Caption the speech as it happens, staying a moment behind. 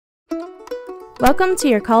Welcome to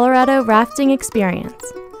your Colorado rafting experience.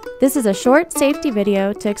 This is a short safety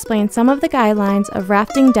video to explain some of the guidelines of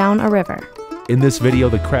rafting down a river. In this video,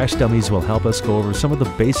 the crash dummies will help us go over some of the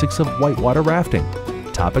basics of whitewater rafting.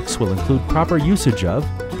 Topics will include proper usage of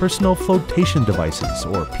personal flotation devices,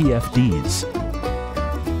 or PFDs,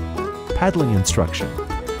 paddling instruction,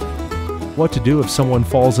 what to do if someone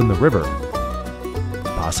falls in the river,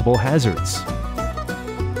 possible hazards,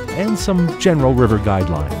 and some general river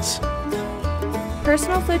guidelines.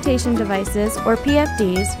 Personal flotation devices, or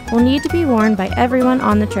PFDs, will need to be worn by everyone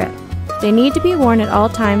on the trip. They need to be worn at all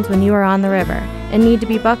times when you are on the river and need to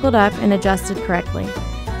be buckled up and adjusted correctly.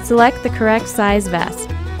 Select the correct size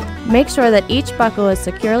vest. Make sure that each buckle is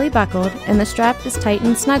securely buckled and the strap is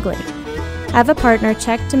tightened snugly. Have a partner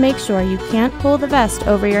check to make sure you can't pull the vest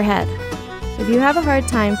over your head. If you have a hard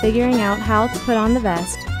time figuring out how to put on the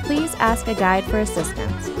vest, please ask a guide for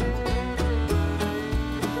assistance.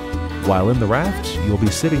 While in the raft, you'll be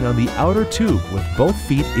sitting on the outer tube with both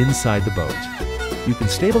feet inside the boat. You can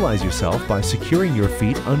stabilize yourself by securing your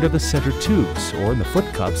feet under the center tubes or in the foot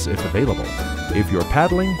cups if available. If you're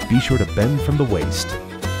paddling, be sure to bend from the waist.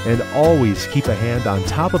 And always keep a hand on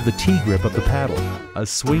top of the T-grip of the paddle. A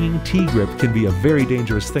swinging T-grip can be a very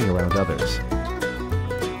dangerous thing around others.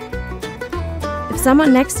 If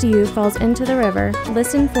someone next to you falls into the river,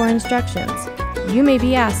 listen for instructions. You may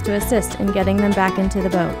be asked to assist in getting them back into the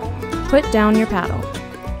boat. Put down your paddle.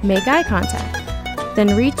 Make eye contact.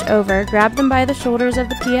 Then reach over, grab them by the shoulders of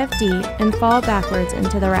the PFD, and fall backwards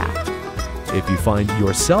into the raft. If you find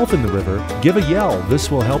yourself in the river, give a yell.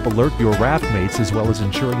 This will help alert your raft mates as well as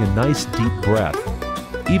ensuring a nice deep breath.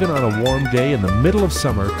 Even on a warm day in the middle of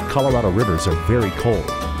summer, Colorado rivers are very cold.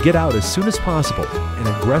 Get out as soon as possible. An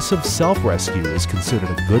aggressive self-rescue is considered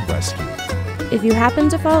a good rescue. If you happen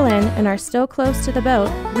to fall in and are still close to the boat,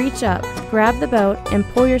 reach up, grab the boat, and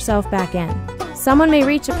pull yourself back in. Someone may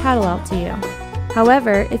reach a paddle out to you.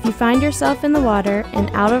 However, if you find yourself in the water and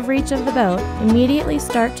out of reach of the boat, immediately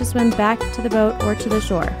start to swim back to the boat or to the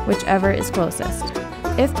shore, whichever is closest.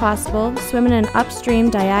 If possible, swim in an upstream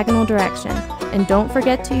diagonal direction, and don't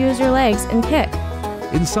forget to use your legs and kick.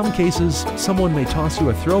 In some cases, someone may toss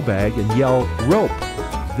you a throw bag and yell, "Rope!"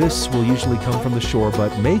 This will usually come from the shore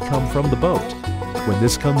but may come from the boat. When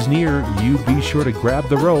this comes near, you be sure to grab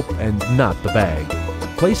the rope and not the bag.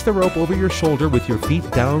 Place the rope over your shoulder with your feet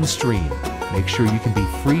downstream. Make sure you can be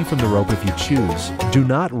free from the rope if you choose. Do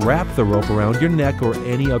not wrap the rope around your neck or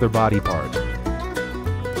any other body part.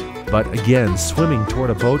 But again, swimming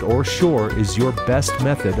toward a boat or shore is your best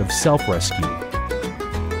method of self-rescue.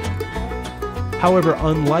 However,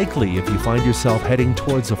 unlikely if you find yourself heading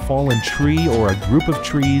towards a fallen tree or a group of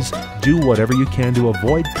trees, do whatever you can to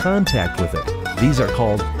avoid contact with it. These are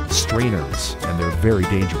called strainers, and they're very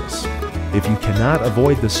dangerous. If you cannot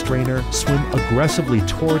avoid the strainer, swim aggressively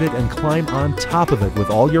toward it and climb on top of it with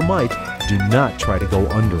all your might. Do not try to go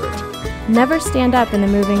under it. Never stand up in a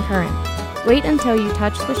moving current. Wait until you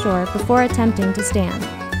touch the shore before attempting to stand.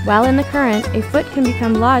 While in the current, a foot can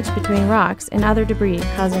become lodged between rocks and other debris,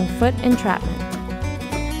 causing foot entrapment.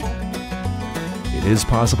 It is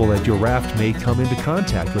possible that your raft may come into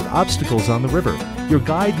contact with obstacles on the river. Your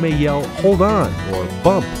guide may yell, "Hold on," or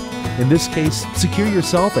 "Bump." In this case, secure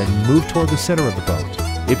yourself and move toward the center of the boat.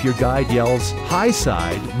 If your guide yells, "High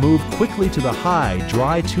side," move quickly to the high,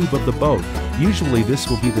 dry tube of the boat. Usually this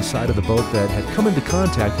will be the side of the boat that had come into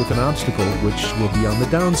contact with an obstacle, which will be on the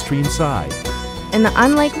downstream side. In the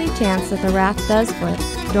unlikely chance that the raft does flip,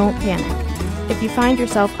 don't panic. If you find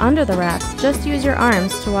yourself under the raft, just use your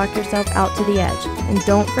arms to walk yourself out to the edge. And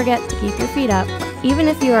don't forget to keep your feet up. Even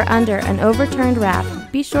if you are under an overturned raft,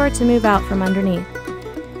 be sure to move out from underneath.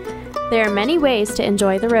 There are many ways to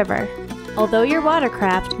enjoy the river. Although your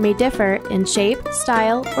watercraft may differ in shape,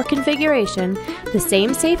 style, or configuration, the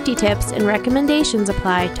same safety tips and recommendations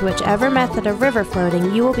apply to whichever method of river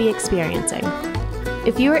floating you will be experiencing.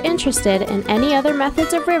 If you are interested in any other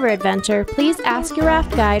methods of river adventure, please ask your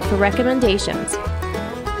raft guide for recommendations.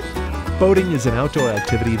 Boating is an outdoor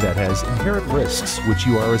activity that has inherent risks, which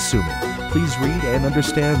you are assuming. Please read and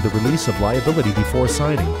understand the release of liability before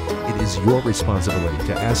signing. It is your responsibility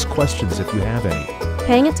to ask questions if you have any.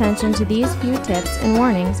 Paying attention to these few tips and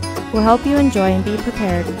warnings will help you enjoy and be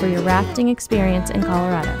prepared for your rafting experience in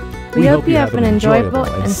Colorado. We hope you have an enjoyable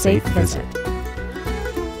and safe visit.